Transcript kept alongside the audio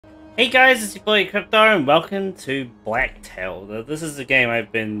Hey guys, it's your boy Crypto and welcome to Blacktail. This is a game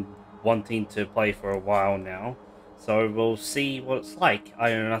I've been wanting to play for a while now, so we'll see what it's like. I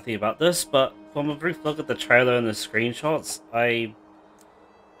know nothing about this, but from a brief look at the trailer and the screenshots,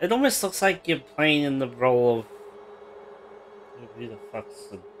 it almost looks like you're playing in the role of... Who the fuck's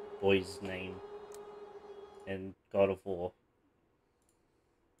the boy's name in God of War?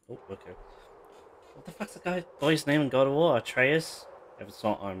 Oh, okay. What the fuck's the boy's name in God of War? Atreus? If it's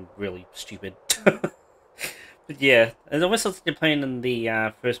not, I'm really stupid. But yeah, it almost looks like you're playing in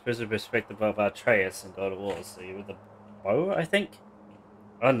the first-person perspective of Atreus in God of War. So you're with the bow, I think?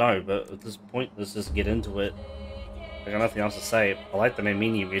 I don't know, but at this point, let's just get into it. I got nothing else to say. I like the main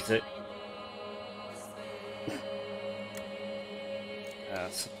menu music.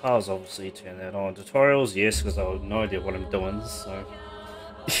 Suppose obviously turn that on. Tutorials, yes, because I have no idea what I'm doing, so...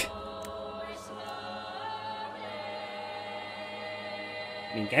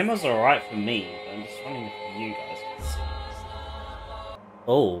 I mean, gamers are alright for me, but I'm just wondering if you guys can see.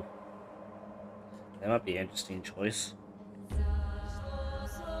 Oh. That might be an interesting choice.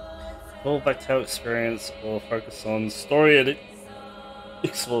 Full Blacktail experience or focus on story and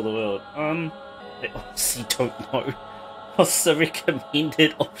explore the world. I honestly don't know. What's the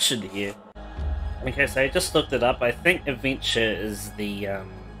recommended option here? Okay, so I just looked it up. I think adventure is the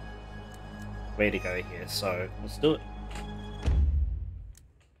way to go here, so let's do it.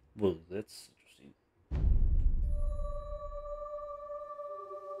 Whoa, that's interesting.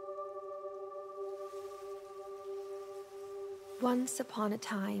 Once upon a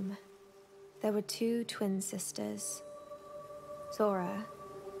time, there were two twin sisters, Zora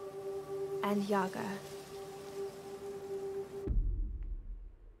and Yaga.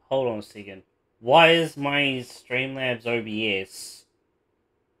 Hold on a second. Why is my Streamlabs OBS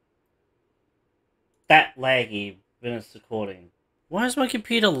that laggy when it's recording? Why is my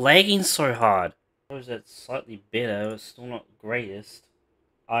computer lagging so hard? Or is it slightly better? It's still not greatest.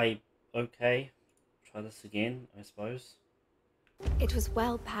 Okay. Try this again, I suppose. It was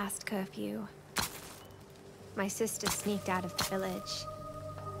well past curfew. My sister sneaked out of the village.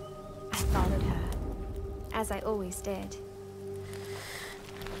 I followed her, as I always did.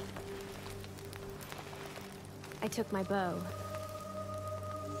 I took my bow.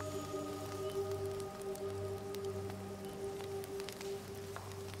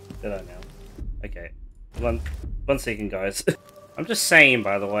 Did I now? Okay. One second, guys. I'm just saying,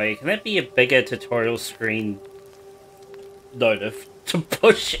 by the way, can that be a bigger tutorial screen? No, to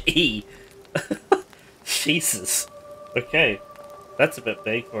push E. Jesus. Okay. That's a bit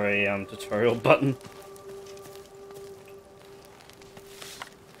big for a tutorial button.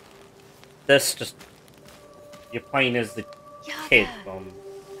 This just... You're playing as the kid from...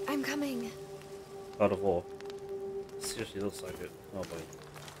 I'm coming. God of War. Seriously looks like it. Oh boy.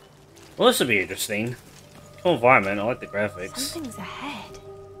 Well, this would be interesting. Cool environment, I like the graphics. Something's ahead.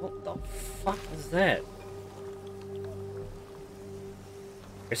 What the fuck is that?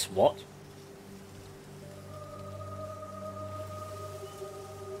 Press what?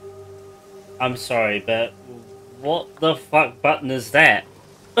 I'm sorry, but what the fuck button is that?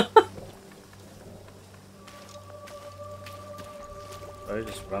 I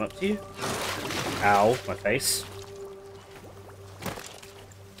just run up to you? Ow, my face.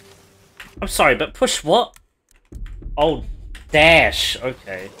 I'm sorry, but push what? Oh, dash.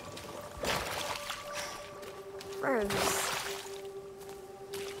 Okay. Rose.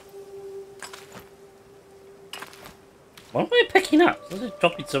 What am I picking up? This is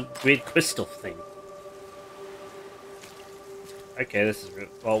dropping some weird crystal thing. Okay, this is real.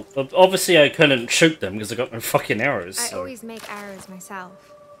 Well, obviously I couldn't shoot them because I got no fucking arrows. I always make arrows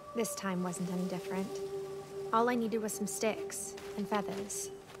myself. This time wasn't any different. All I needed was some sticks and feathers.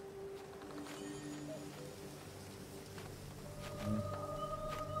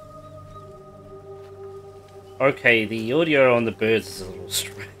 Okay, the audio on the birds is a little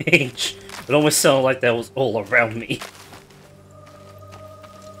strange. It almost sounded like that was all around me.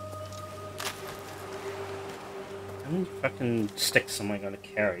 How many fucking sticks am I gonna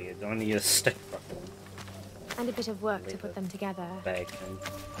carry? Do I need a stick fucking And a bit of work to put them together. bag thing?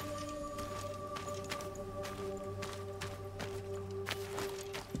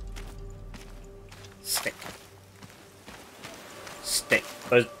 Stick. Stick.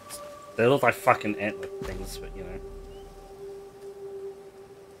 Those, they look like fucking antler things, but you know.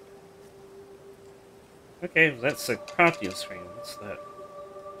 Okay, that's a crafting screen. What's that?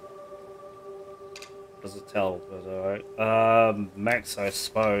 Does it tell? But alright. Max, I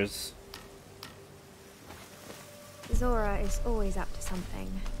suppose. Zora is always up to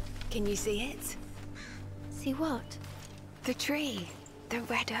something. Can you see it? See what? The tree. The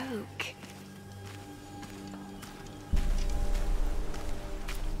red oak.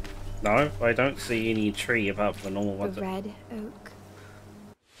 No, I don't see any tree apart from the normal ones. The red oak.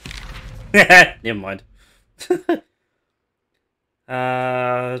 Never mind.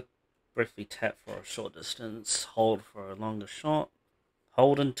 Briefly tap for a short distance, hold for a longer shot,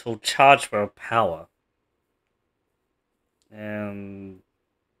 hold until charged for power. And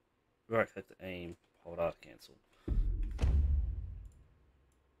right click to aim, hold R to cancel.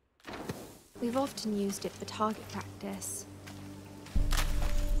 We've often used it for target practice.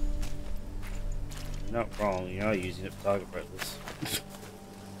 You're not wrong, you are using it for target practice.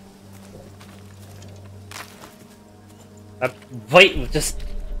 Wait, just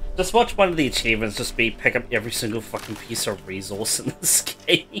watch one of the achievements just be pick up every single fucking piece of resource in this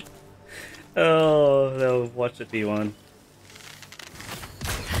game. Oh, they'll watch it be one.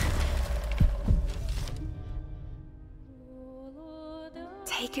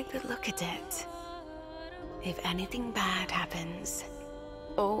 Take a good look at it. If anything bad happens,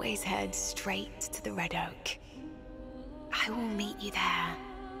 always head straight to the Red Oak. I will meet you there.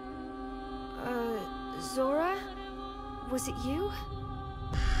 Zora? Was it you?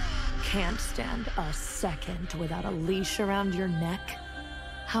 Can't stand a second without a leash around your neck?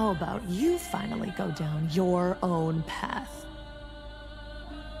 How about you finally go down your own path?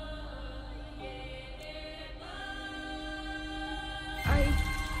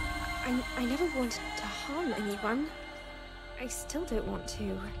 I never wanted to harm anyone. I still don't want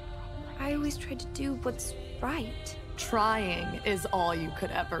to. I always try to do what's right. Trying is all you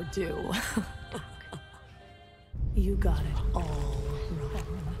could ever do. You got it all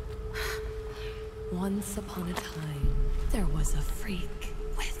wrong. Once upon a time, there was a freak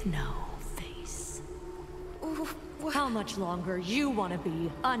with no face. Ooh, How much longer you want to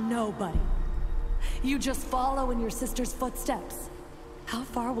be a nobody? You just follow in your sister's footsteps. How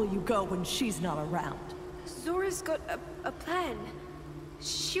far will you go when she's not around? Zora's got a plan.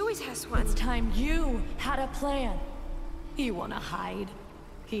 She always has one. It's time you had a plan. You want to hide?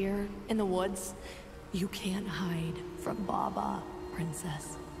 Here, in the woods? You can't hide from Baba,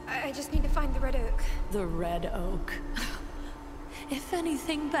 princess. I just need to find the red oak. The Red Oak. If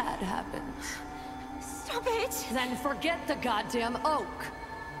anything bad happens, Stop it! then forget the goddamn oak.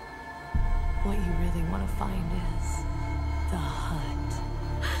 What you really want to find is the hut.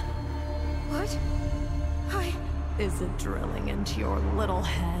 What? Is it drilling into your little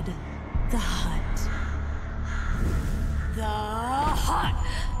head? The hut. The hut!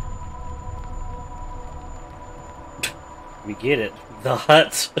 We get it. The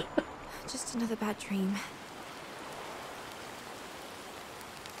hut. Just another bad dream.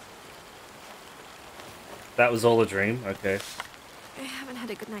 That was all a dream? Okay. I haven't had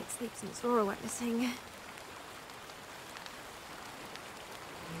a good night's sleep since Zora went missing.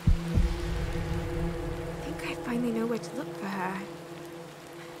 I think I finally know where to look for her.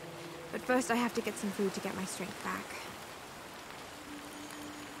 But first I have to get some food to get my strength back.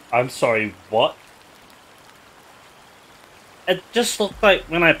 I'm sorry, what? It just looked like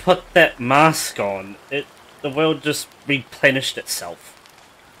when I put that mask on, the world just replenished itself.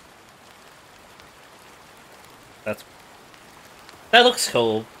 That looks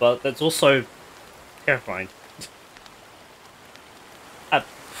cool, but that's also terrifying.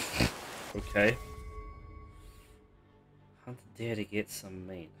 Okay. Hunt the deer to get some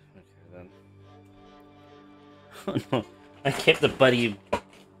meat. Okay then. Oh no, I kept the buddy.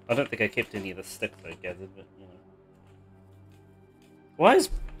 I don't think I kept any of the sticks I gathered, but you know. Why do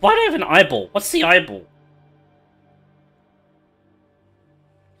I have an eyeball? What's the eyeball?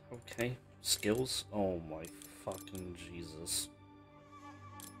 Okay, skills. Oh my fucking Jesus.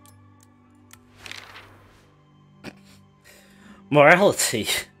 Morality.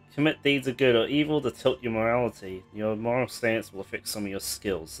 Commit deeds of good or evil to tilt your morality. Your moral stance will affect some of your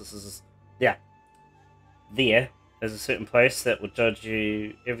skills. This is... yeah. There's a certain place that will judge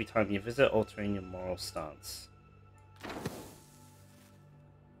you every time you visit, altering your moral stance.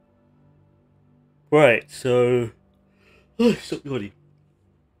 Right, so... oh, stop yawning.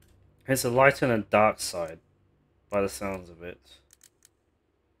 There's a light and a dark side, by the sounds of it.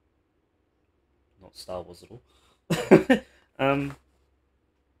 Not Star Wars at all.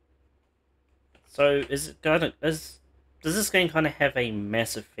 So is it gonna does this game kind of have a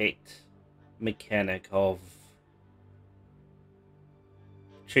Mass Effect mechanic of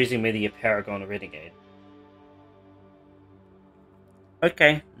choosing whether you're Paragon or Renegade?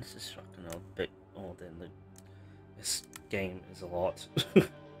 Okay, this is fucking a bit more than this game is a lot.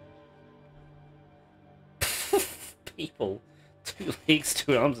 People, 2 legs,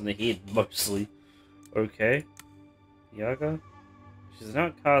 2 arms, and a head mostly. Okay, Yaga. She's an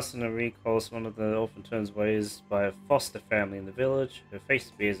outcast and a recalls one of the orphan twins raised by a foster family in the village. Her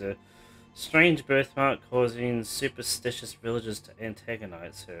face bears a strange birthmark, causing superstitious villagers to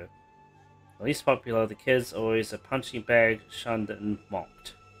antagonize her. The least popular of the kids, always a punching bag, shunned and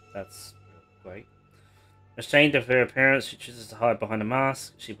mocked. That's great. Ashamed of her appearance, she chooses to hide behind a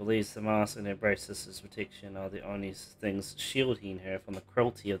mask. She believes the mask and her braces as protection are the only things shielding her from the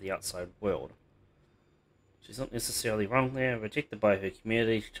cruelty of the outside world. She's not necessarily wrong there. Rejected by her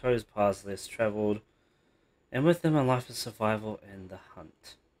community, she chose paths less travelled, and with them a life of survival and the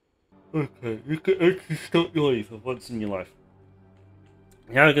hunt. Okay, you can actually start your life for once in your life.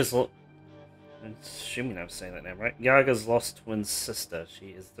 Yaga's I'm assuming I'm saying that now, right? Yaga's lost twin sister. She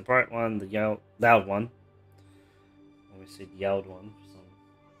is the bright one, the loud one. We said yelled one for some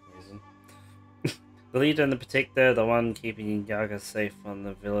reason. The leader and the protector, the one keeping Yaga safe from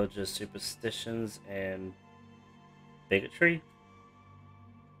the villagers' superstitions and bigotry.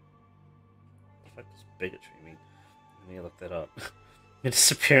 What the fuck does bigotry mean? Let me look that up. Her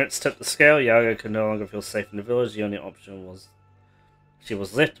disappearance tipped the scale. Yaga could no longer feel safe in the village. The only option she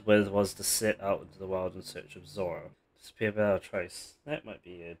was left with was to set out into the wild in search of Zora. Disappear without a trace. That might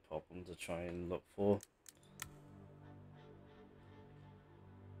be a problem to try and look for.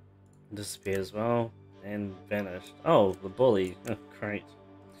 Disappeared as well, and vanished. Oh, the bully. Oh, great.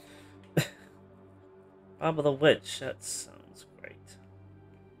 Barbara the Witch, that sounds great.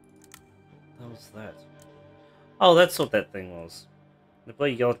 What was that? Oh, that's what that thing was. The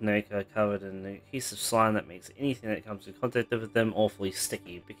bloody yelled neck are covered in a adhesive slime that makes anything that comes in contact with them awfully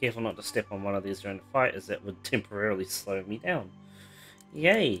sticky. Be careful not to step on one of these during the fight, as that would temporarily slow me down.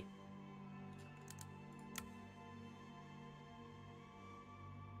 Yay!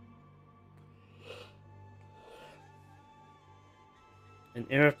 An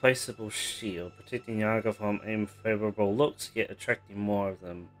irreplaceable shield, protecting Yaga from unfavorable looks, yet attracting more of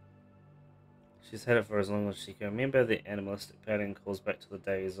them. She's had it for as long as she can remember. The animalistic pattern calls back to the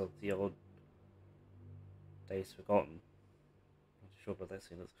days of the old days forgotten. Not sure about that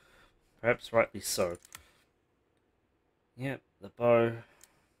sentence. Perhaps rightly so. Yep, the bow.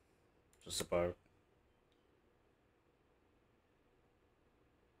 Just a bow.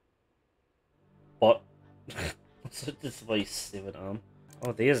 What? What's this way 7 arm?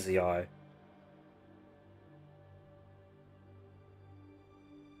 Oh, there's the eye.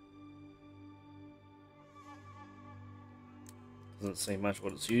 Doesn't say much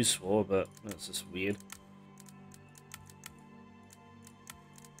what it's used for, but it's just weird.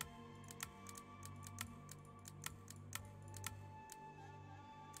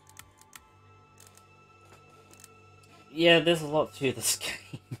 Yeah, there's a lot to this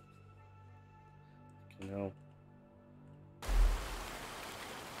game. You know.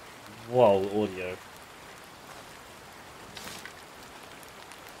 Whoa, audio.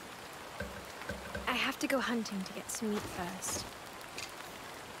 I have to go hunting to get some meat first.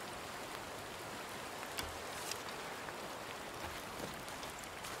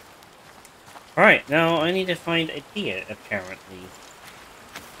 Alright, now I need to find a deer, apparently.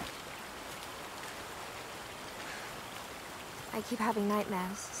 I keep having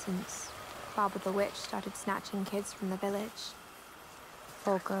nightmares since Barbara the Witch started snatching kids from the village.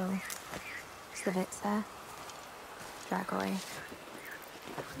 Volko, Slavitsa, Dragoi.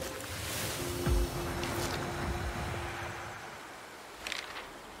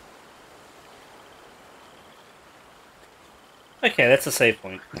 Okay, that's a save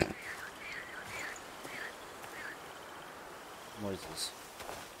point. Noises.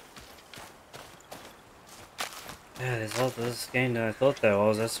 Yeah, there's a lot to this game than I thought there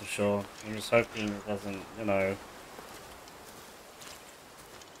was, that's for sure. I'm just hoping it doesn't, you know...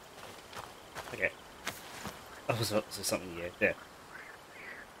 Okay. Oh, was there something here? There.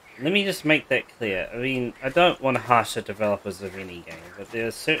 Let me just make that clear. I mean, I don't want to harsh the developers of any game, but there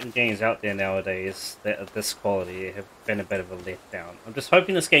are certain games out there nowadays that of this quality have been a bit of a letdown. I'm just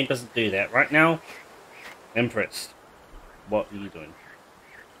hoping this game doesn't do that. Right now, impressed. What are you doing?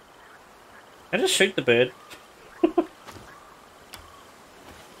 I just shoot the bird.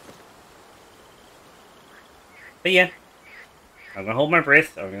 But yeah, I'm gonna hold my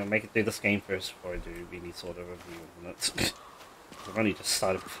breath. I'm gonna make it through this game first before I do any sort of review on it. I've only just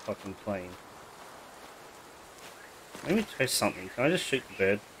started fucking playing. Let me try something. Can I just shoot the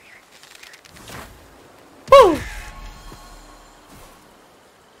bird? Woo!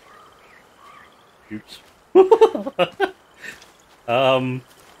 Oops.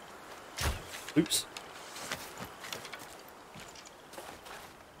 Oops.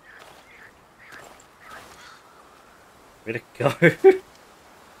 Where'd it go?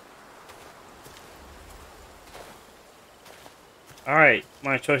 Alright,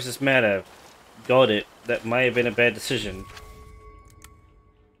 my choices matter. Got it. That may have been a bad decision.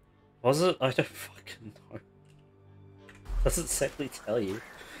 Was it? I don't fucking know. Doesn't exactly tell you.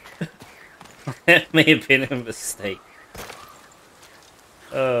 That may have been a mistake.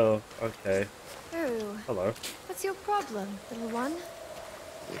 Oh, okay. Oh, Hello. what's your problem, little one?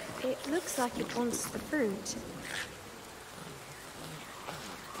 It looks like it wants the fruit.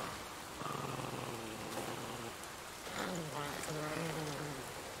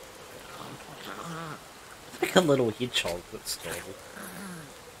 Like a little hedgehog, that's adorable.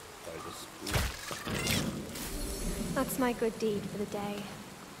 That's my good deed for the day.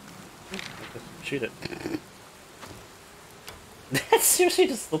 Shoot it. That seriously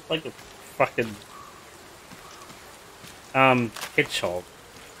just looked like a fucking hedgehog,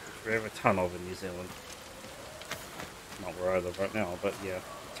 which we have a ton of in New Zealand. Not where I live right now, but yeah,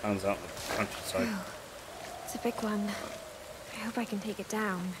 tons out in the countryside. It's a big one. I hope I can take it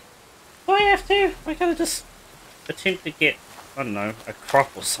down. Do I have to? I gotta just attempt to get, I don't know, a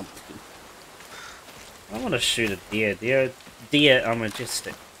crop or something. I want to shoot a deer. Deer are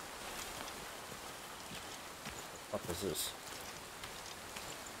majestic. What is this?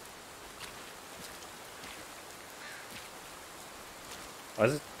 Why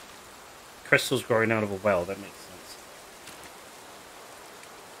is it crystals growing out of a well? That makes sense.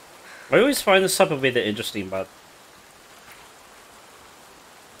 I always find this type of weather interesting, but...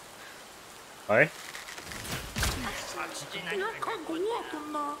 Hi?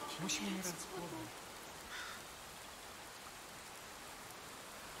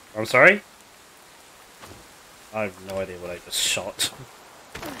 I'm sorry? I have no idea what I just shot.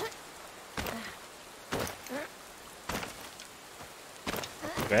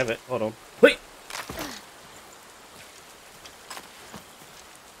 Grab it, hold on. Wait!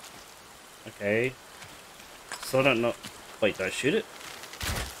 Okay. Still don't know. Wait, did I shoot it?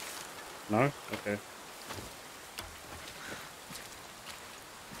 No? Okay.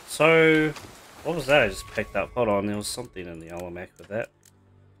 So, what was that I just picked up? Hold on, there was something in the almanac with that.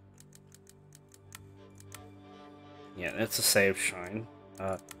 Yeah, that's a save shrine.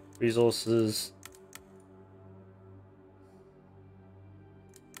 Resources.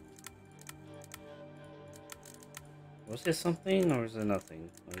 Was there something, or is there nothing?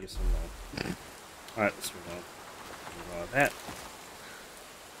 I guess I'm wrong. Alright, let's move on. Move on with that.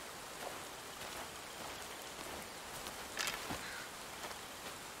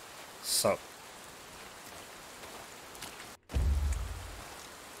 So.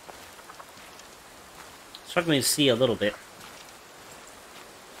 Struggling to see a little bit.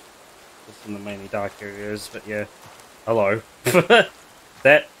 Just in the mainly dark areas, but yeah. Hello.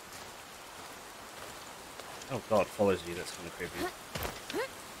 That... Oh god, follows you, that's kind of creepy.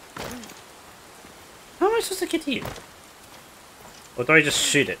 How am I supposed to get to you? Or do I just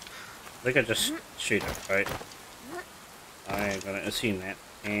shoot it? I think I just shoot it, right? I'm gonna assume that.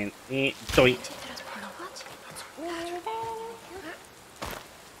 And... doink!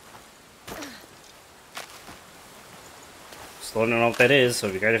 Still don't know what that is, so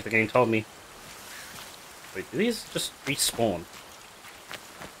it'd be great if the game told me. Wait, do these just respawn?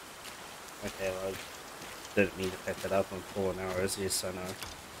 Okay, well, I didn't mean to pick that up on 4 hours, yes I know.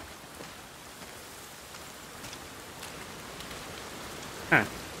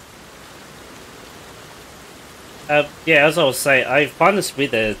 Huh. Yeah, as I was saying, I find this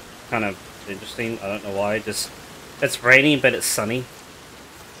weather kind of interesting. I don't know why, just... It's raining, but it's sunny.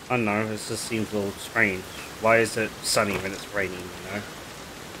 I don't know, it just seems a little strange. Why is it sunny when it's raining, you know?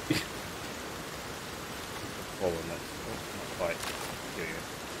 Fall in that. Oh, not quite. Here we go.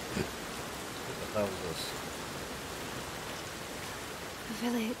 What the hell is this? The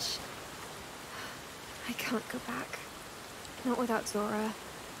village. I can't go back. Not without Zora.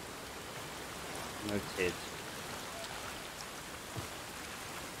 No kids.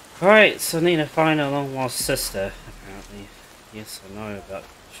 Alright, so need to find a long lost sister, apparently. Yes, I know about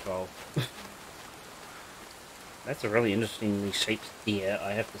Troll. That's a really interestingly shaped deer,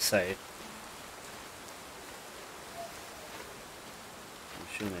 I have to say. I'm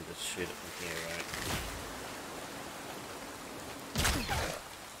assuming they just shoot it from here, right?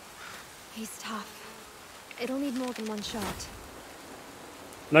 He's tough. It'll need more than one shot.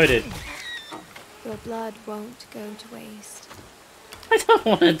 Noted. Your blood won't go to waste. I don't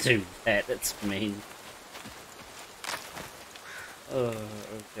want to do that, that's mean.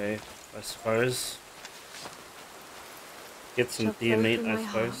 Okay, I suppose. Get some She'll deer flow meat, through I my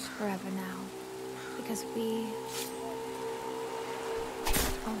heart suppose. forever now, because we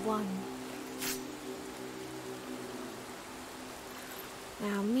are one.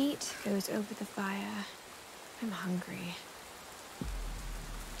 Now meat goes over the fire. I'm hungry.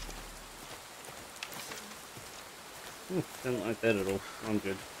 Didn't like that at all. I'm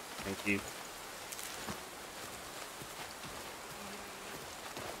good. Thank you.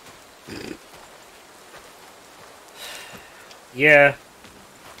 Yeah.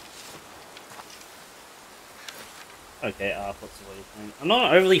 Okay, what's the way thing? I'm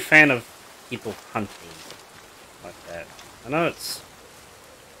not an overly fan of people hunting like that. I know it's...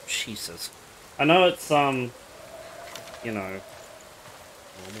 Jesus. I know it's, you know, normal,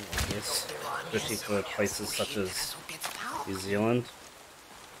 I guess. Especially for places such as New Zealand.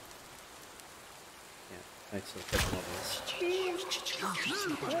 Yeah, thanks for catching all this.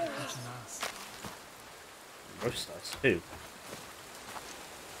 Roast us, too.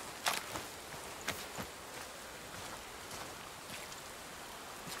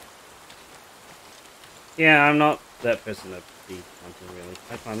 Yeah, I'm not that person to be hunting, really.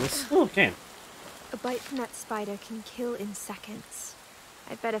 I find this... Oh, okay. A bite from that spider can kill in seconds.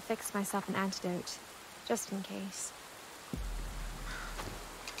 I'd better fix myself an antidote, just in case.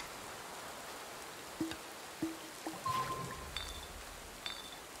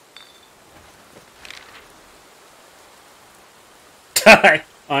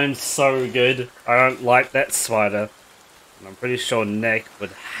 I'm so good. I don't like that spider. And I'm pretty sure Nick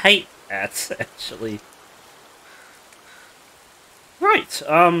would hate that, actually. Right,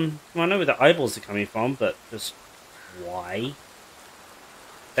 well, I know where the eyeballs are coming from, but just why?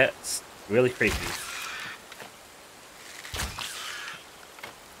 That's really creepy.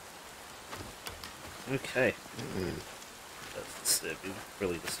 Okay. That's disturbing.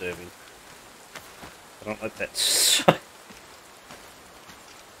 Really disturbing. I don't like that shot.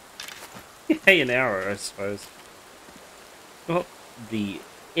 Hey, an arrow, I suppose. What the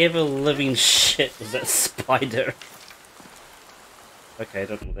ever-living shit was that spider? Okay, I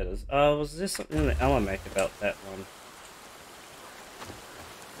don't know what that is. Was there something in the Alamac about that one?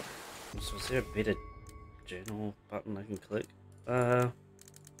 So was there a better journal button I can click?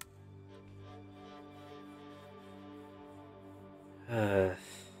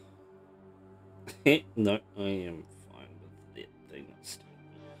 No, I am fine with that thing that's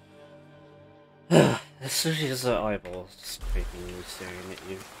as soon as the eyeball just creepingly staring at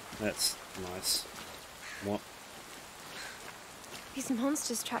you. That's nice. What? These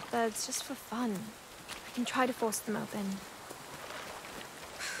monsters trap birds just for fun. I can try to force them open.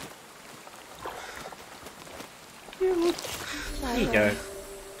 There you go.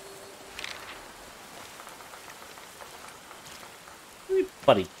 You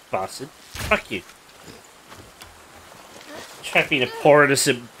bloody bastard. Fuck you. Trapping a poor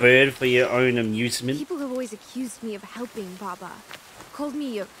innocent bird for your own amusement. People have always accused me of helping Baba. Called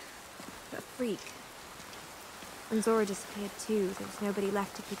me a freak. When Zora disappeared too, there was nobody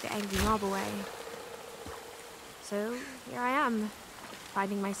left to keep the angry mob away. So, here I am.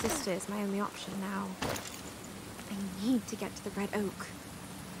 Finding my sister is my only option now. I need to get to the Red Oak.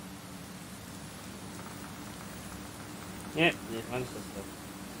 Yeah, find sister.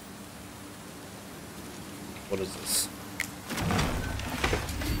 What is this?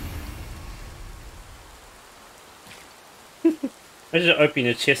 Imagine opening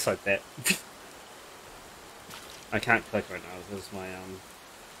a chest like that. I can't click right now because my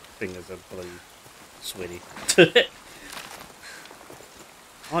fingers are bloody sweaty.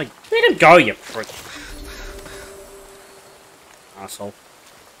 Oh, let him go, you prick. Asshole.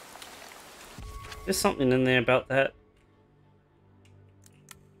 There's something in there about that.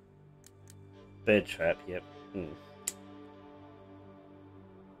 Bird trap, yep.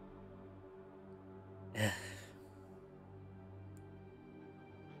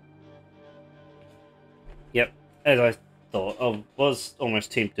 Yep, as I thought. I was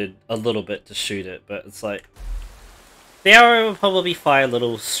almost tempted a little bit to shoot it, but it's like... The arrow will probably fire a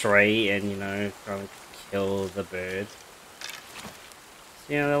little stray and, you know, kind of kill the bird.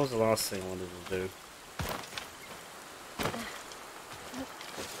 So, yeah, that was the last thing I wanted to do.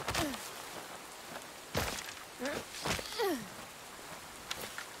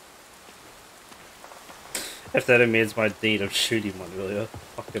 If that amends my deed of shooting one earlier.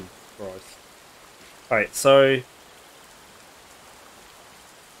 Fucking Christ. Alright, so...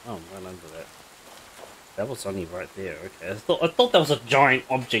 Oh, right under that. That was only right there, okay. I thought that was a giant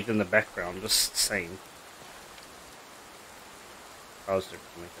object in the background, just saying. I was just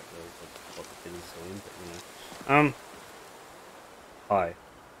to make that really what the thing is doing, but you know. Bye.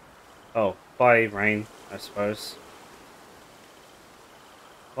 Oh, bye, rain, I suppose.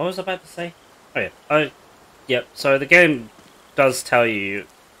 What was I about to say? Oh yeah. Yep, so the game does tell you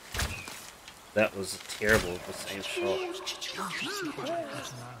that was terrible the same shot.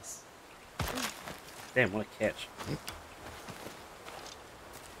 Damn, what a catch.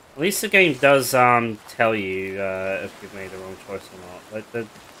 At least the game does tell you if you've made the wrong choice or not. Like the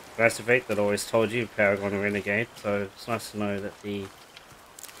Mass Effect that always told you Paragon and Renegade, so it's nice to know that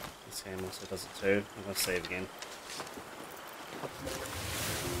this game also does it too. I'm gonna save again.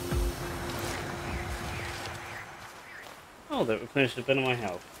 Oh, that replenished a bit of my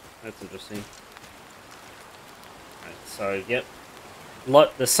health. That's interesting. Right, so yep.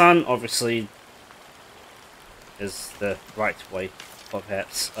 The sun obviously is the right way,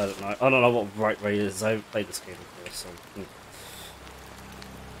 perhaps. I don't know. I don't know what right way is. I haven't played this game before, so.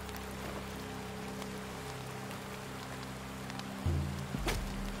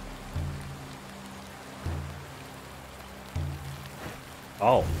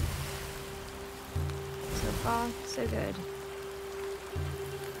 Oh. So far, so good.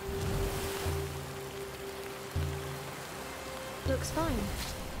 Looks fine.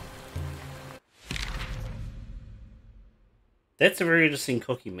 That's a very interesting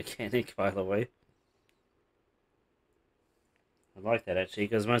cooking mechanic, by the way. I like that actually,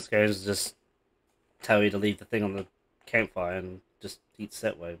 because most games just tell you to leave the thing on the campfire and just eats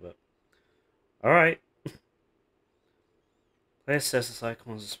that way, but. Alright. Players assess the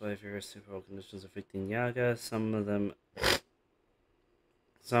cyclones display various temporal conditions affecting Yaga. Some of them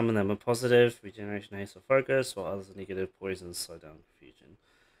are positive, regeneration, haste, or focus, while others are negative, poison, slow down, confusion.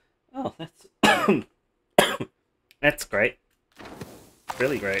 Oh, that's that's great.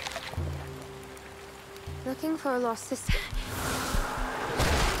 Really great. Looking for a lost sister.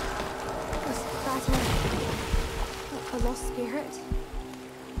 Was that a lost spirit?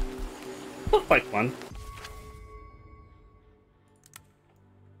 Looked like one.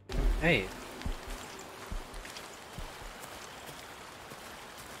 Hey.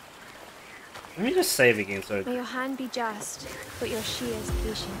 Let me just save again so... May your hand be just, but your shears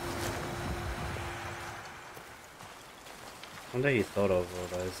patient. I wonder who you thought of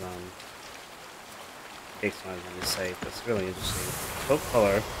all those, text lines when you save. That's really interesting. Oh,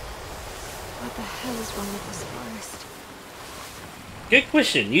 hello. What the hell is wrong with this forest? Good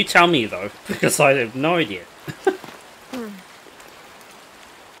question. You tell me, though, because I have no idea.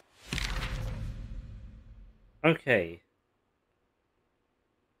 Okay.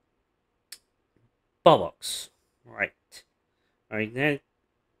 Bollocks. Right. Alright, then.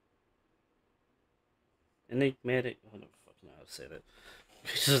 Enigmatic. I don't fucking know how to say that.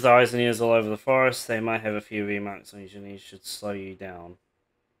 Pictures of the eyes and ears all over the forest. They might have a few remarks on your journey. Should slow you down.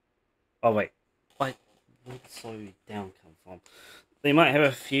 Oh, wait. Where did slow you down come from? They might have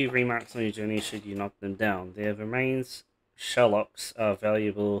a few remarks on your journey should you knock them down. Their remains, shellocks, are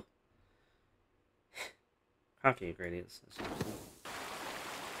valuable crafting ingredients.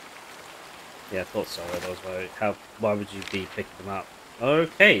 Yeah, I thought so. That was why would you be picking them up?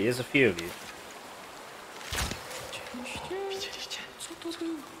 Okay, there's a few of you.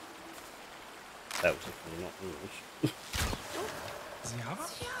 That was definitely not English.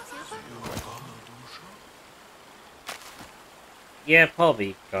 Yeah,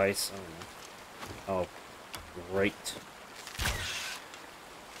 probably, guys. I don't know. Oh, great.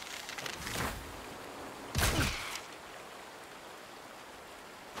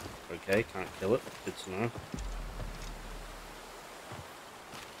 Okay, can't kill it. Good to know.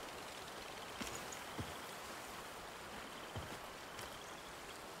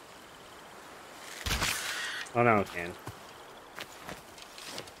 Oh, now I can.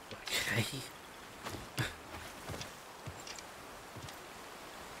 Okay.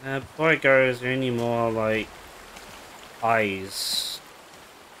 Before I go, is there any more, like, eyes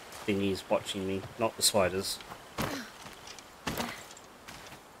thingies watching me? Not the spiders.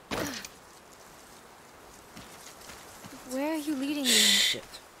 Where are you leading me? Shit.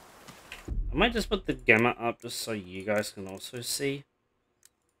 I might just put the gamma up just so you guys can also see.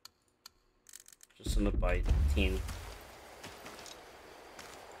 Just on the by 10.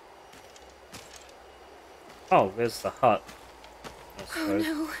 Oh, there's the hut. Oh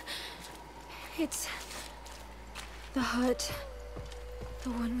no. It's the hut.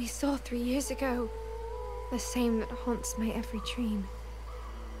 The one we saw 3 years ago. The same that haunts my every dream.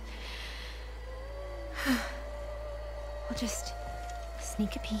 I'll just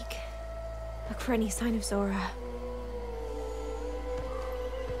sneak a peek. Look for any sign of Zora.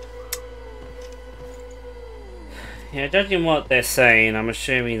 Yeah, judging what they're saying, I'm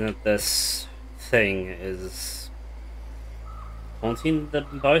assuming that this thing is haunting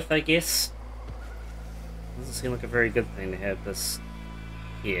them both, I guess. Doesn't seem like a very good thing to have this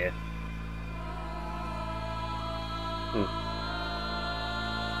here.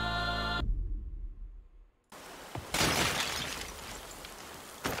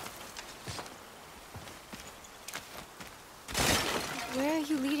 Where are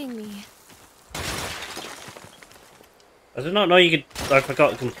you leading kidding me. I did not know you could. I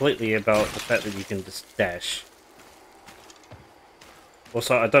forgot completely about the fact that you can just dash.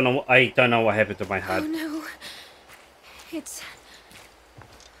 Also, I don't know. I don't know what happened to my HUD. Oh no. It's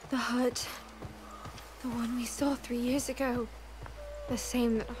the hut. The one we saw 3 years ago. The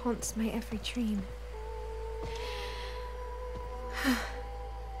same that haunts my every dream.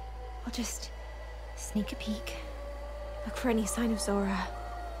 I'll just sneak a peek. Look for any sign of Zora.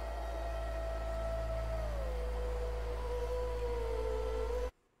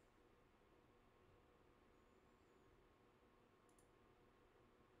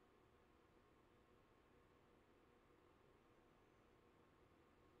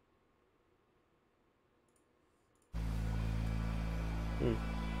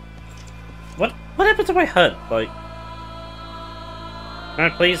 What happened to my HUD? Like, can I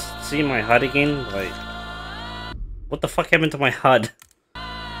please see my HUD again? Like, what the fuck happened to my HUD?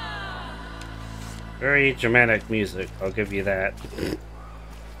 Very dramatic music, I'll give you that.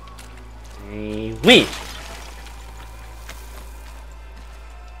 Win!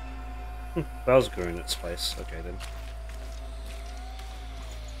 Bells grew in its place. Okay then.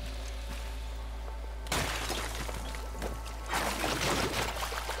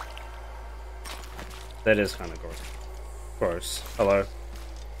 That is kind of gross. Gross. Hello.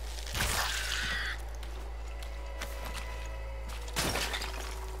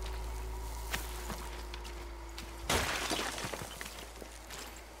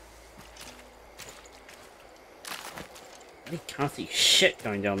 I can't see shit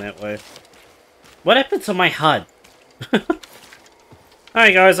going down that way. What happened to my HUD?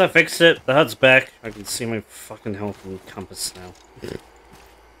 Alright guys, I fixed it. The HUD's back. I can see my fucking health and compass now.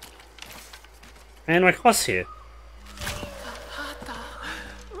 And my cross here.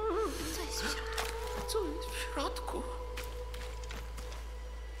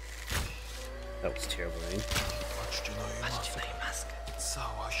 That was terrible, eh?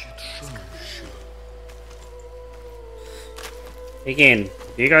 Again,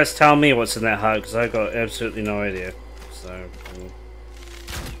 you guys tell me what's in that heart, because I got absolutely no idea. So,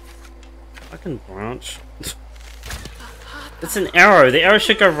 I can branch. It's an arrow. The arrow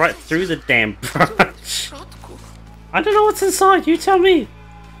should go right through the damn branch. I don't know what's inside. You tell me.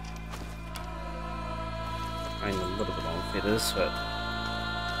 I'm a little bit on feathers, but.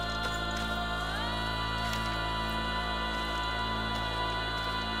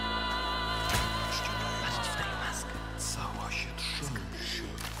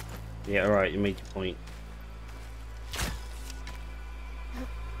 Yeah, alright, you made your point.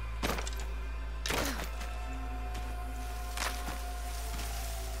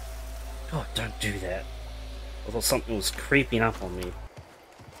 God, don't do that. I thought something was creeping up on me.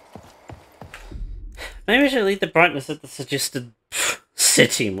 Maybe I should leave the brightness at the suggested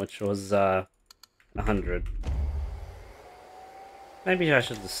setting, which was 100. Maybe I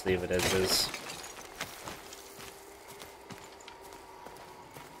should just leave it as is.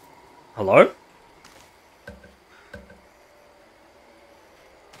 Hello?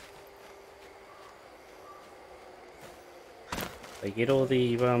 I get all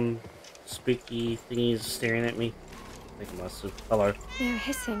the spooky thingies staring at me. I think I must have. Hello. They're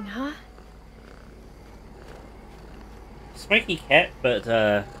hissing, huh? Smoky cat, but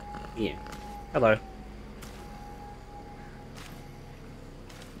yeah. Hello.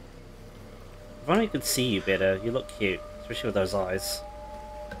 If only I could see you better. You look cute, especially with those eyes.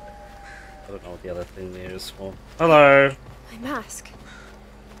 I don't know what the other thing there is for. Hello! My mask.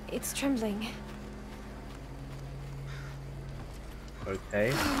 It's trembling.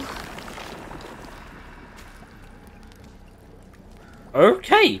 Okay.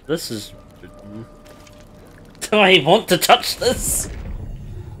 Okay! This is... Do I want to touch this?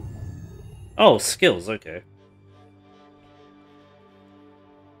 Oh, skills, okay.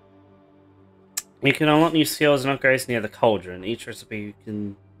 You can unlock new skills and upgrades near the cauldron. Each recipe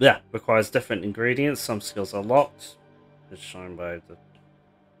requires different ingredients. Some skills are locked, as shown by the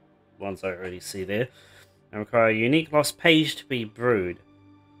ones I already see there, and require a unique lost page to be brewed.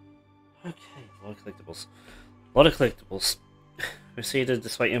 Okay, a lot of collectibles. A lot of collectibles. Proceed to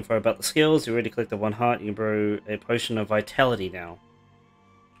display info about the skills. You already collected 1 heart. You can brew a potion of vitality now.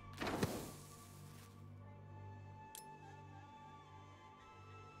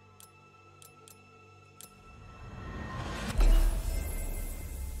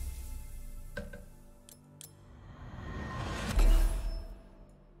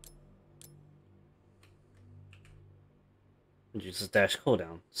 Reduces dash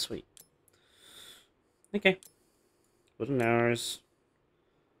cooldown. Sweet. Okay. Wooden arrows.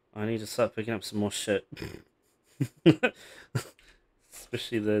 I need to start picking up some more shit.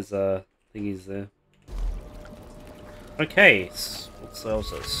 Especially those thingies there. Okay, what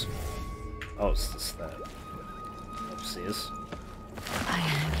else is this? Oh, it's just that. Upstairs.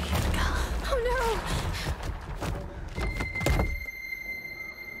 Oh no!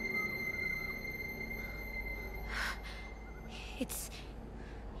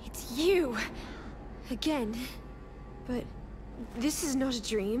 It's you. Again. But this is not a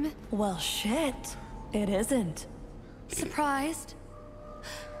dream. Well, shit. It isn't. Surprised?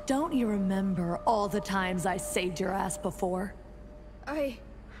 Don't you remember all the times I saved your ass before?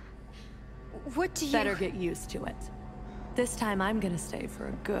 What do you... Better get used to it. This time I'm gonna stay for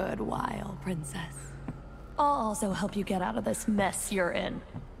a good while, princess. I'll also help you get out of this mess you're in.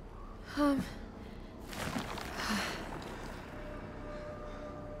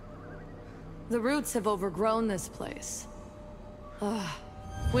 The roots have overgrown this place.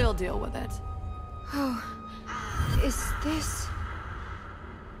 We'll deal with it. Oh, is this...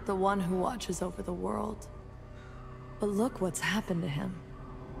 The one who watches over the world. But look what's happened to him.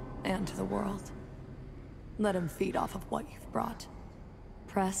 And to the world. Let him feed off of what you've brought.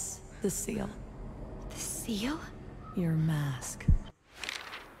 Press the seal. The seal? Your mask.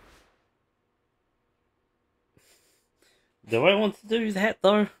 Do I want to do that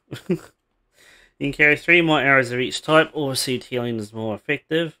though? You can carry 3 more arrows of each type, or received healing is more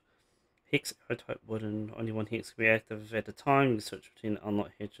effective. Hex arrow type wooden. Only one hex can be active at a time. You can switch between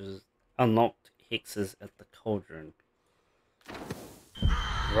unlocked hexes at the cauldron.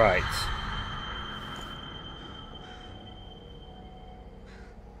 Right.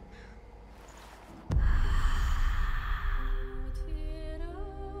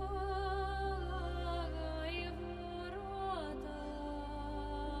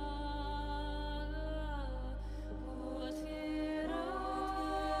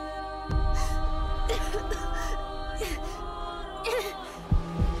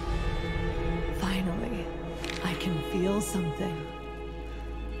 Finally, I can feel something.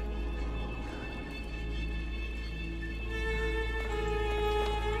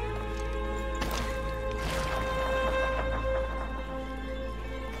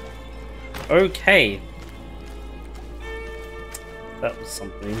 Okay. That was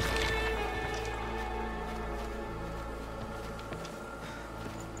something.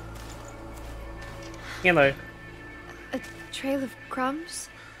 Hello. A trail of crumbs?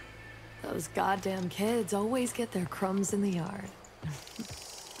 Those goddamn kids always get their crumbs in the yard.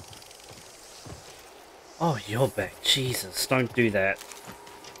 Oh, you're back. Jesus, don't do that.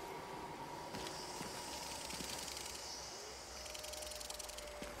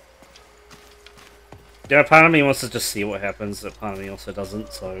 Yeah, part of me wants to just see what happens, but part of me also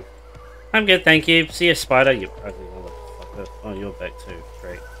doesn't, so... I'm good, thank you. See you, spider, you ugly motherfucker. Oh, you're back too.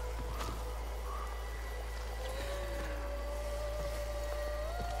 Great.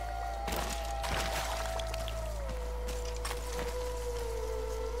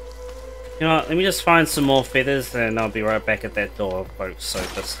 You know what, let me just find some more feathers and I'll be right back at that door, folks, so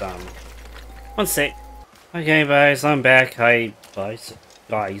just, one sec. Okay, guys, I'm back. Hi,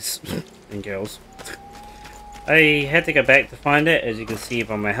 guys and girls. I had to go back to find it, as you can see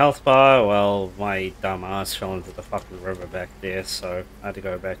by my health bar. Well, my dumb ass fell into the fucking river back there, so I had to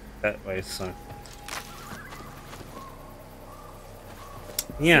go back that way, so...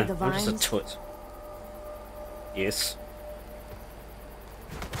 Yeah, I'm just a twit. Yes.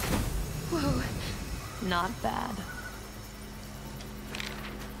 Whoa. Not bad.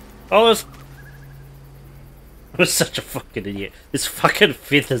 Oh, there's... I'm such a fucking idiot. There's fucking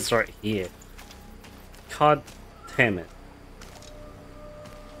feathers right here. God damn it.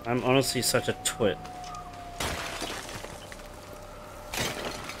 I'm honestly such a twit.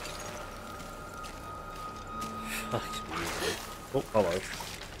 Fuck me. Oh, hello.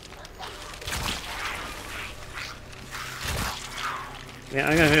 Yeah,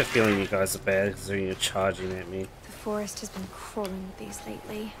 I have a feeling you guys are bad because you're charging at me. The forest has been crawling with these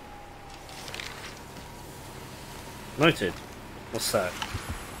lately. Noted. What's that?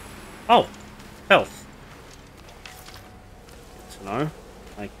 Oh! Health. Good to know.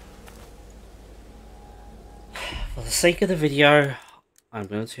 Like, for the sake of the video, I'm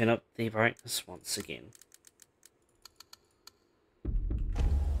going to turn up the brightness once again.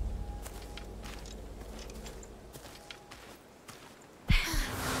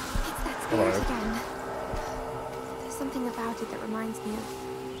 Hello. Again. There's something about it that reminds me of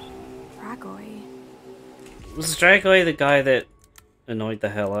Dragoy. Was Dragoy the guy that annoyed the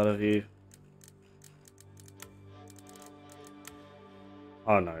hell out of you?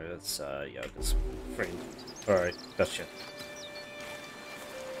 Oh no, it's Yoga's friend. Alright, gotcha.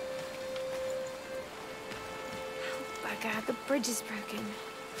 How Yaga, the bridge is broken.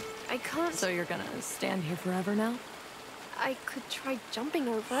 I can't... So you're gonna stand here forever now? I could try jumping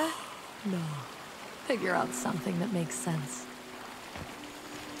over. No. Figure out something that makes sense.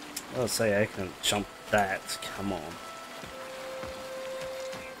 I'll say I can jump that. Come on.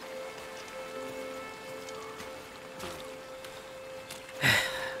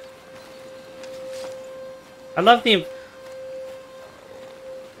 I love the...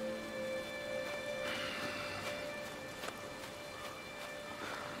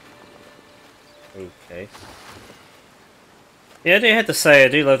 Okay. Yeah, I do have to say, I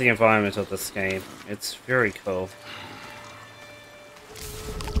do love the environment of this game. It's very cool.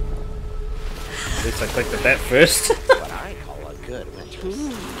 At least I clicked at that first. What I call a good winter.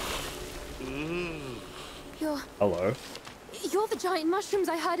 Hello. You're the giant mushrooms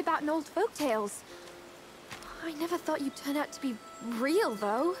I heard about in old folktales. I never thought you'd turn out to be real,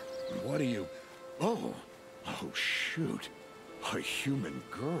 though. What are you... Oh, shoot. A human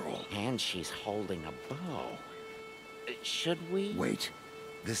girl. And she's holding a bow. Should we? Wait.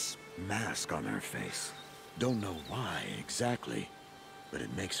 This mask on her face. Don't know why exactly, but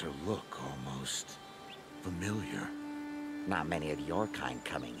it makes her look almost familiar. Not many of your kind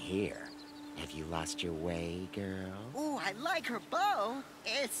coming here. Have you lost your way, girl? Ooh, I like her bow.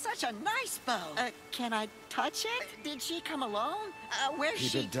 It's such a nice bow. Can I touch it? Did she come alone? Where's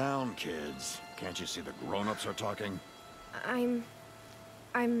Keep she? it down, kids. Can't you see the grown-ups are talking? I'm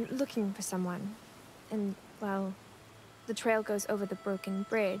looking for someone. And, well, the trail goes over the broken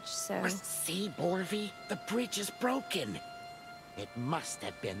bridge, so... See, Borvy? The bridge is broken. It must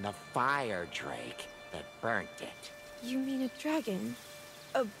have been the fire drake that burnt it. You mean a dragon?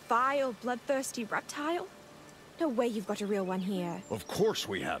 A vile, bloodthirsty reptile? No way you've got a real one here. Of course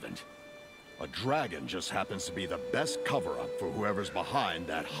we haven't. A dragon just happens to be the best cover-up for whoever's behind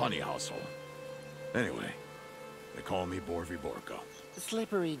that honey hustle. Anyway, they call me Borvy Borko.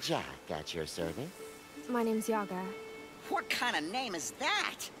 Slippery Jack at your service. My name's Yaga. What kind of name is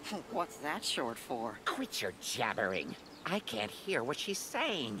that? What's that short for? Quit your jabbering. I can't hear what she's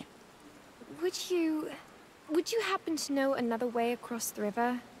saying. Would you happen to know another way across the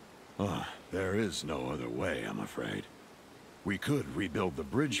river? There is no other way, I'm afraid. We could rebuild the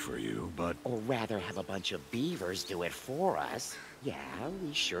bridge for you, but... Or rather have a bunch of beavers do it for us. Yeah,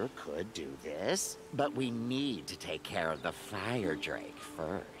 we sure could do this. But we need to take care of the fire drake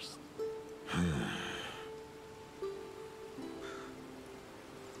first.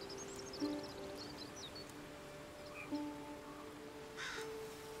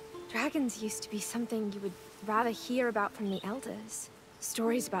 Dragons used to be something you would rather hear about from the elders.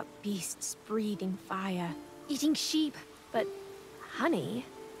 Stories about beasts breathing fire, eating sheep, but honey?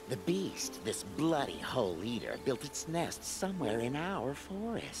 The beast, this bloody hole eater, built its nest somewhere in our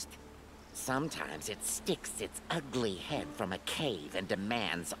forest. Sometimes it sticks its ugly head from a cave and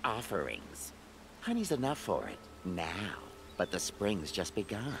demands offerings. Honey's enough for it, now. But the spring's just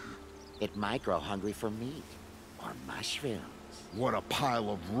begun. It might grow hungry for meat, or mushrooms. What a pile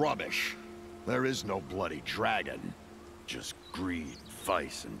of rubbish! There is no bloody dragon. Just greed,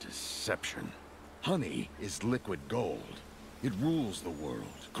 vice, and deception. Honey is liquid gold. It rules the world,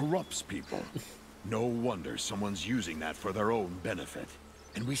 corrupts people. No wonder someone's using that for their own benefit.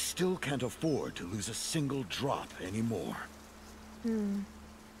 And we still can't afford to lose a single drop anymore.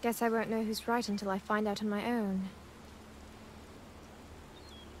 Guess I won't know who's right until I find out on my own.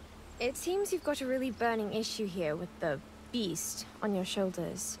 It seems you've got a really burning issue here with the beast on your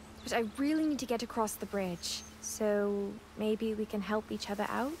shoulders. But I really need to get across the bridge. So maybe we can help each other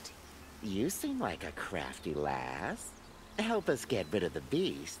out? You seem like a crafty lass. Help us get rid of the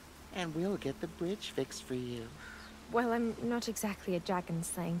beast, and we'll get the bridge fixed for you. Well, I'm not exactly a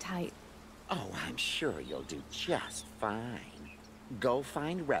dragon-slaying type. Oh, I'm sure you'll do just fine. Go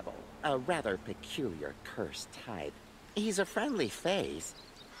find Rebel, a rather peculiar cursed type. He's a friendly face,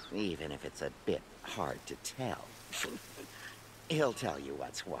 even if it's a bit hard to tell. He'll tell you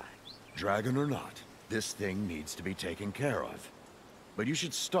what's what. Dragon or not, this thing needs to be taken care of. But you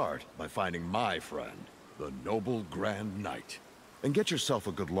should start by finding my friend, the Noble Grand Knight. And get yourself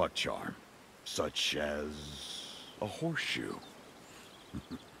a good luck charm, such as a horseshoe.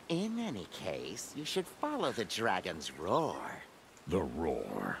 In any case, you should follow the dragon's roar. The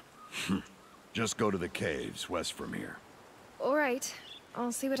roar. Just go to the caves west from here. All right,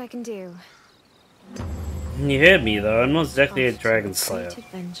 I'll see what I can do. You heard me though, I'm not exactly a dragon slayer. Great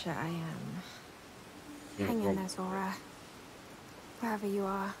adventure I am. Hang in there, Zora. Wherever you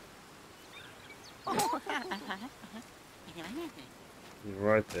are. You're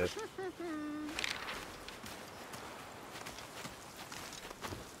right there.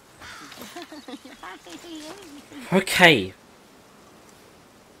 Okay.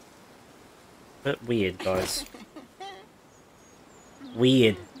 Bit weird, guys.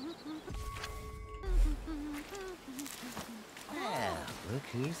 Weird. Well, look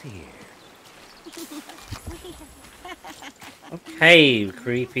who's here. Okay,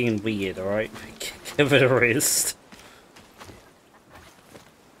 creepy and weird, alright? Give it a rest.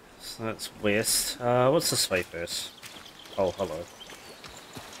 So that's west. What's this way first? Oh, hello.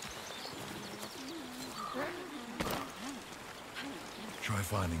 Try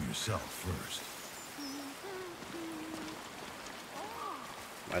finding yourself first.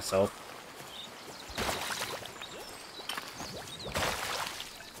 Myself.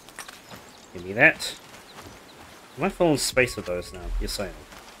 Give me that. Am I full in space with those now? You're saying.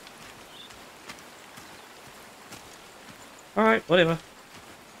 Alright, whatever.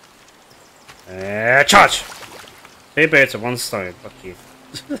 Charge! 2 birds with 1 stone. Fuck you.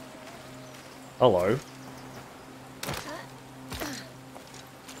 Hello.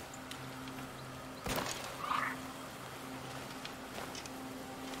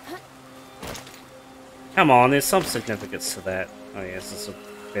 Come on, there's some significance to that. Oh yes, it's a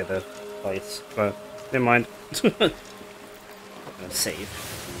feather place, but never mind. I'm gonna save.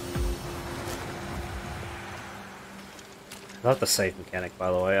 I love the save mechanic,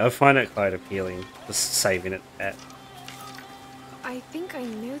 by the way. I find it quite appealing, just saving it at. I think I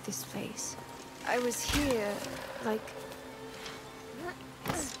know this place. I was here, like...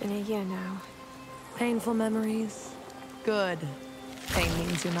 It's been a year now. Painful memories. Good. Pain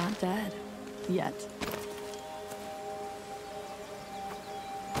means you're not dead. Yet.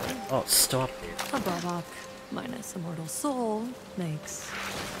 Oh, stop it. A Bobok minus a mortal soul makes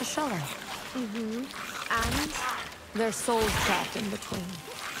a sheller. And Their souls trapped in between,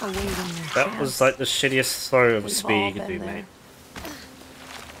 awaiting their That chance. was like the shittiest throw of a We've spear all you could do, been mate.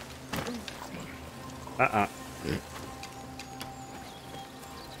 there.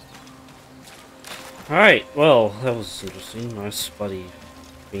 Alright, well, that was interesting. Nice bloody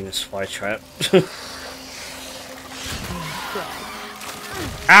Venus flytrap.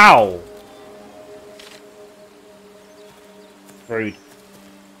 Ow! Rude.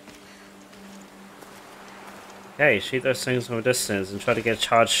 Okay, shoot those things from a distance and try to get a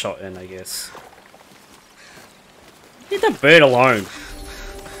charge shot in, I guess. Leave the bird alone.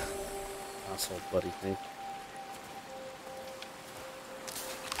 Asshole bloody thing.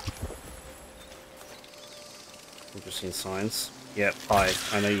 Interesting signs. Yep, hi.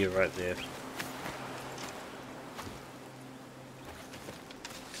 I know you're right there.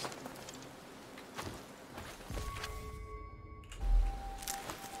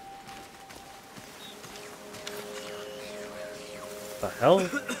 The hell?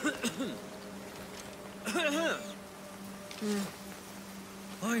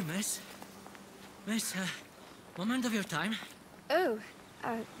 Oi, miss. Miss, moment of your time? oh,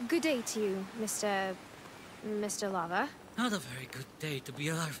 good day to you, Mr. Lava. Not a very good day to be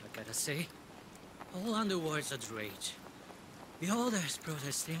alive, I gotta say. All underworld's at rage. Beholders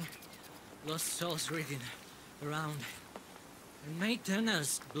protesting, lost souls reading around, and made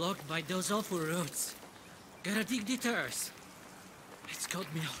tunnels blocked by those awful roads. Gotta dig detours. It's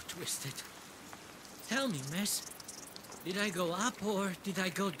got me all twisted. Tell me, miss, did I go up or did I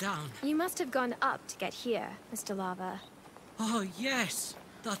go down? You must have gone up to get here, Mr. Lava. Oh, yes,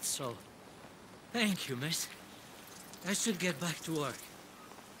 that's so. Thank you, miss. I should get back to work.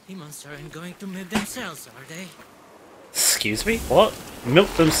 Demons aren't going to milk themselves, are they? Excuse me? What? Milk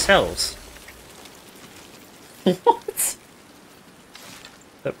themselves? What?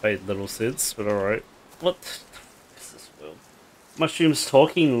 That made little sense, but alright. What is this world? Mushrooms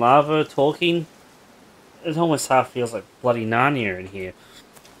talking, lava talking? It almost half feels like bloody Narnia in here.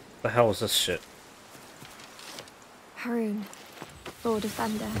 The hell is this shit? Haroon, Lord of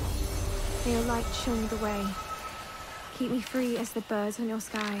Thunder, may your light show me the way. Keep me free as the birds on your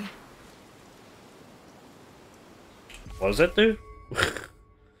sky. What does that do?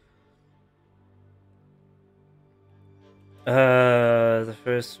 The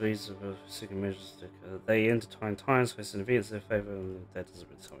first reason of second measures, they intertwine times, place and events in their favor, and that doesn't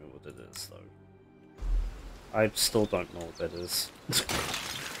really tell me what it is, though. I still don't know what that is.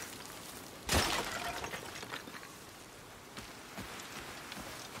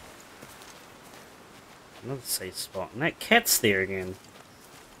 Another safe spot, and that cat's there again.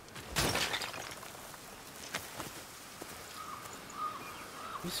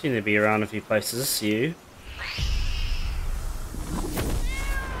 You seem to be around a few places, you.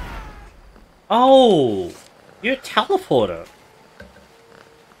 Oh! You're a teleporter!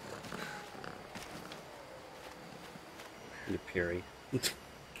 You Puri.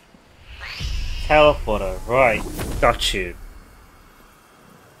 teleporter, right. Got you.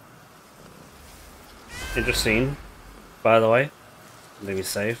 Interesting, by the way. Let me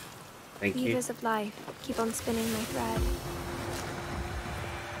save. Thank you. Weavers of life, keep on spinning my thread.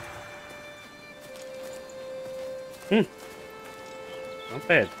 Not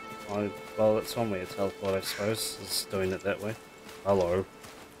bad. Well, that's one way to teleport, I suppose, is doing it that way. Hello.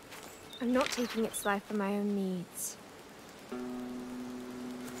 I'm not taking its life for my own needs.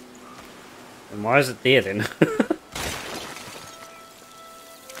 And why is it there then?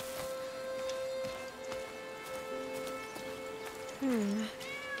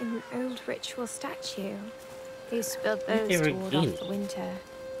 An old ritual statue. They used to build those Here to ward again. off the winter.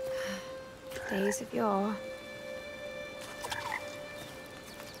 Days of yore.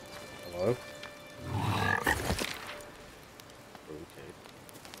 Hello?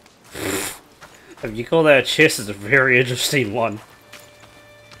 Okay. If you call that a chest, it's a very interesting one.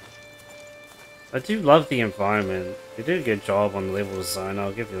 I do love the environment. They did a good job on the level design,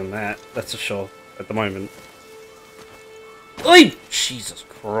 I'll give them that. That's for sure, at the moment. Oi! Jesus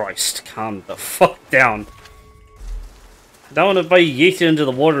Christ, calm the fuck down. I don't want to be yeeted into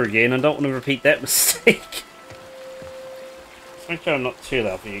the water again, I don't want to repeat that mistake. Make sure I'm not too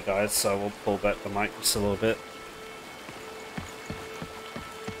loud for you guys, so we'll pull back the mic just a little bit.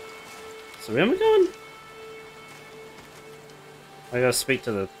 So where am I going? I gotta speak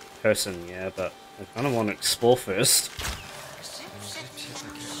to the person, yeah, but I kind of want to explore first.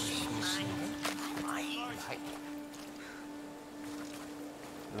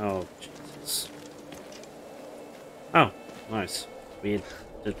 Oh, Jesus. Oh, nice. Weird,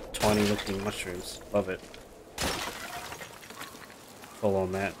 the tiny looking mushrooms. Love it. Full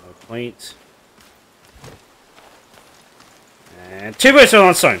on that, no point. And 2 birds with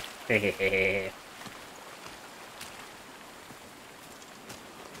one stone! Hehehe.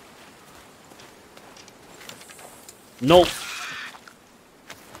 Nope!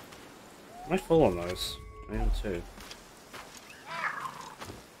 Am I full on those? I am too.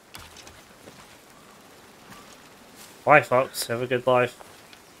 Bye, Fox. Have a good life.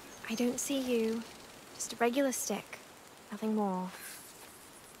 I don't see you. Just a regular stick. Nothing more.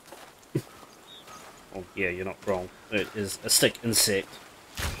 Oh, yeah, you're not wrong. It is a stick insect.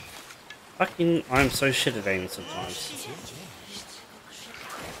 Fucking, I'm so shit at aiming sometimes.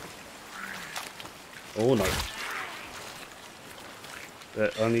 Oh no.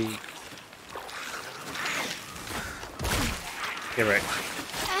 That only... Get wrecked.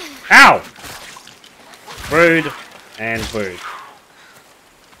 Ow! Rude and rude.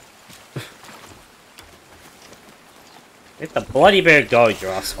 Let the bloody bird go, you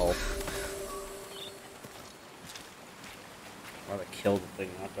asshole. I'd rather kill the thing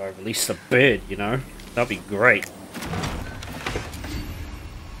after I release the bird, you know? That'd be great.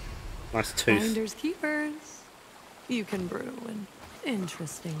 Nice tooth. Finders keepers. You can brew an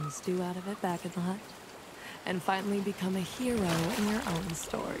interesting stew out of it back in the hut. And finally become a hero in your own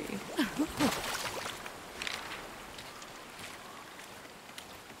story.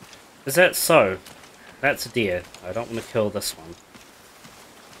 Is that so? That's a deer. I don't want to kill this one.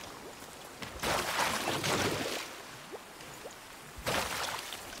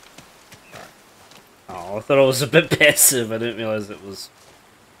 Oh, I thought it was a bit passive. I didn't realize it was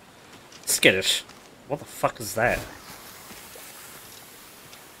skittish. What the fuck is that?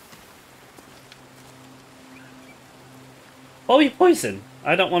 Bobby poison.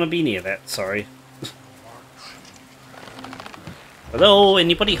 I don't want to be near that. Sorry. Hello,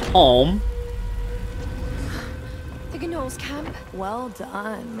 anybody home? The Gnolls camp. Well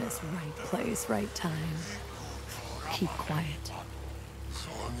done, Miss Right Place, Right Time. Keep quiet.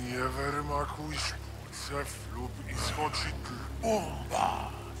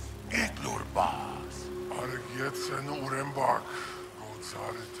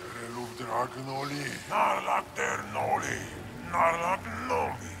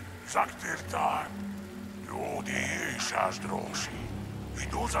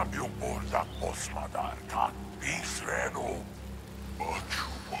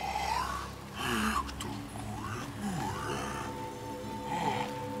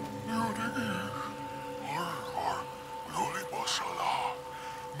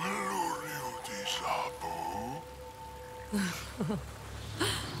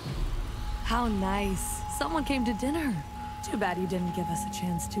 How nice. Someone came to dinner. Too bad you didn't give us a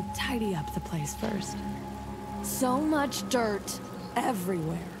chance to tidy up the place first. So much dirt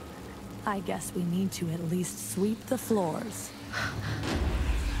everywhere. I guess we need to at least sweep the floors.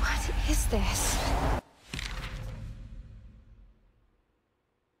 What is this?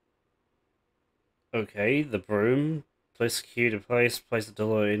 Okay, the broom. Place a cue to place a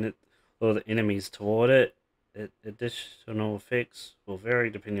dollar in it. or the enemies toward it. Additional effects will vary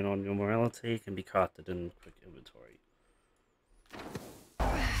depending on your morality, can be crafted in quick inventory.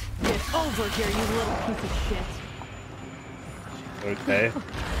 Get over here, you little piece of shit. Okay.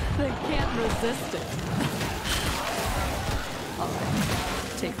 They can't resist it.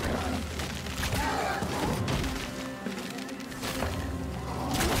 Alright, take care.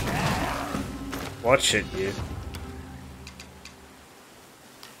 Watch it, you.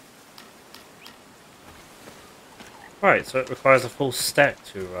 Right, so it requires a full stack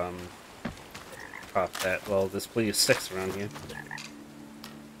to craft that. Well, there's plenty of sticks around here.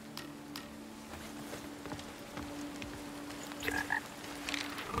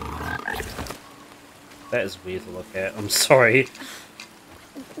 That is weird to look at. I'm sorry.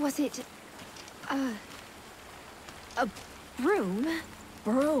 Was it a broom?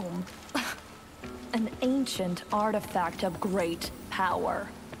 Broom. An ancient artifact of great power.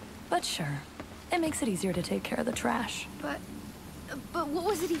 But sure, it makes it easier to take care of the trash. But what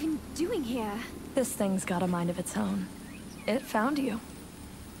was it even doing here? This thing's got a mind of its own. It found you.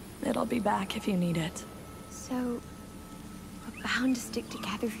 It'll be back if you need it. So, we're bound to stick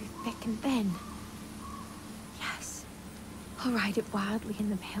together through thick and thin. Yes. I'll ride it wildly in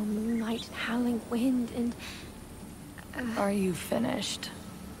the pale moonlight and howling wind and... Are you finished?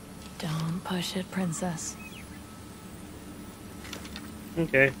 Don't push it, princess.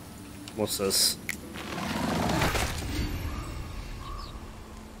 Okay. What's this?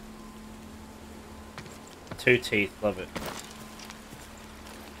 Two teeth, love it.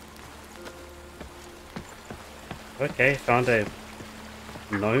 Okay, found a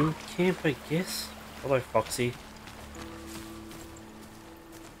gnome camp, I guess. Hello, Foxy.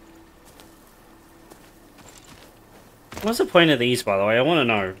 What's the point of these, by the way? I want to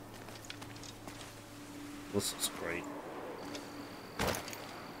know. This is great.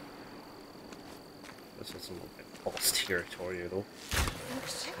 This doesn't look like boss territory at all.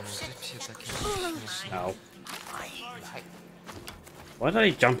 Ow. Why did I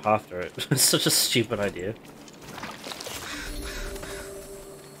jump after it? It's such a stupid idea.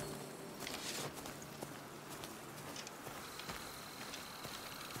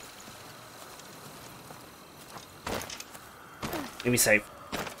 Let me save.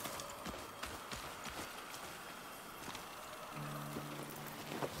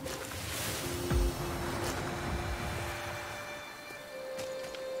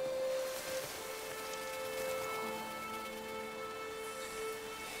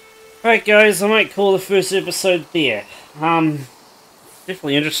 Alright guys, I might call the first episode there.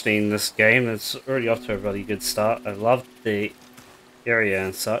 Definitely interesting, this game. It's already off to a really good start. I loved the area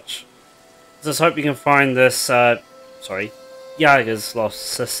and such. Just hope you can find this, Yaga's lost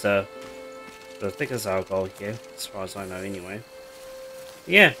sister. I think it's our goal here, as far as I know anyway.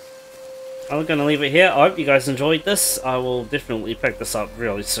 Yeah, I'm gonna leave it here. I hope you guys enjoyed this. I will definitely pick this up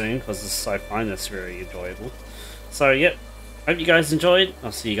really soon, because I find this very enjoyable. So, yep. Hope you guys enjoyed.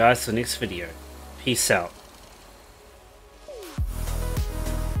 I'll see you guys for the next video. Peace out.